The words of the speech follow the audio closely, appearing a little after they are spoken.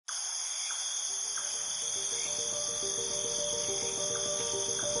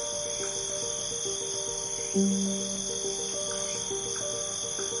The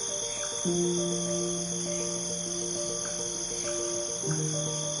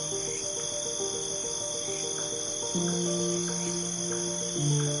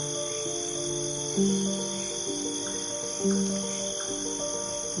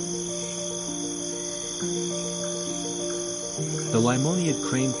Limoniid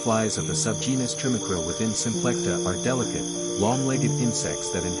crane flies of the subgenus Trimicra within Symplecta are delicate, long-legged insects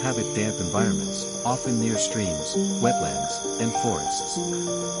that inhabit damp environments, often near streams, wetlands, and forests.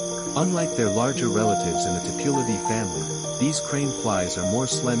 Unlike their larger relatives in the Tipulidae family, these crane flies are more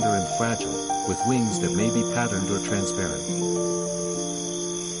slender and fragile, with wings that may be patterned or transparent.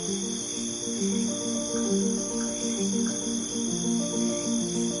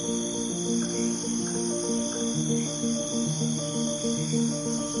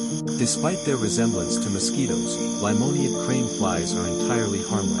 Despite their resemblance to mosquitoes, Limoniid crane flies are entirely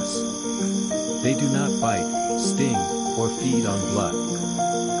harmless. They do not bite, sting, or feed on blood.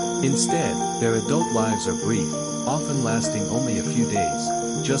 Instead, their adult lives are brief, often lasting only a few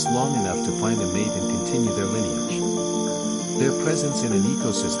days, just long enough to find a mate and continue their lineage. Their presence in an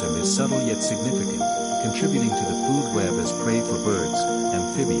ecosystem is subtle yet significant, contributing to the food web as prey for birds,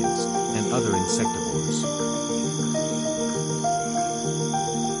 amphibians, and other insectivores.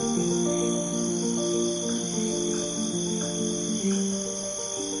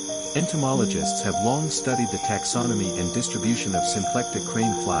 Entomologists have long studied the taxonomy and distribution of Symplecta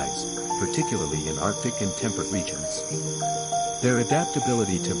crane flies, particularly in Arctic and temperate regions. Their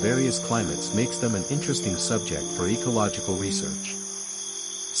adaptability to various climates makes them an interesting subject for ecological research.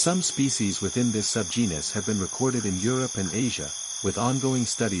 Some species within this subgenus have been recorded in Europe and Asia, with ongoing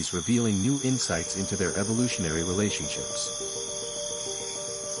studies revealing new insights into their evolutionary relationships.